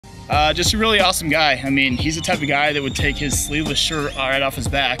Just a really awesome guy. I mean, he's the type of guy that would take his sleeveless shirt right off his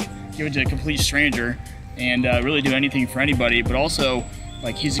back, give it to a complete stranger, and really do anything for anybody. But also,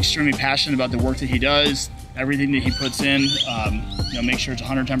 like, he's extremely passionate about the work that he does, everything that he puts in. You know, make sure it's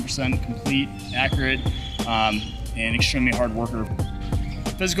 110% complete, accurate, and extremely hard worker.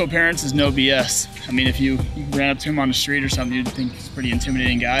 Physical appearance is no BS. I mean, if you ran up to him on the street or something, you'd think he's a pretty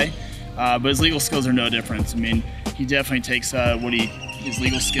intimidating guy. But his legal skills are no different. I mean, he definitely takes his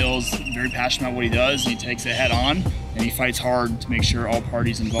legal skills, very passionate about what he does, and he takes it head on, and he fights hard to make sure all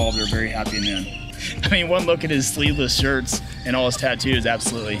parties involved are very happy in the end. I mean, one look at his sleeveless shirts and all his tattoos,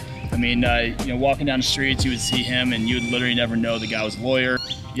 absolutely. I mean, you know, walking down the streets, you would see him, and you would literally never know the guy was a lawyer.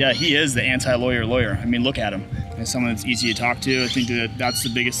 Yeah, he is the anti-lawyer lawyer. I mean, look at him. He's someone that's easy to talk to. I think that's the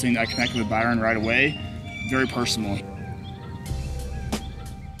biggest thing that I connected with Byron right away. Very personal.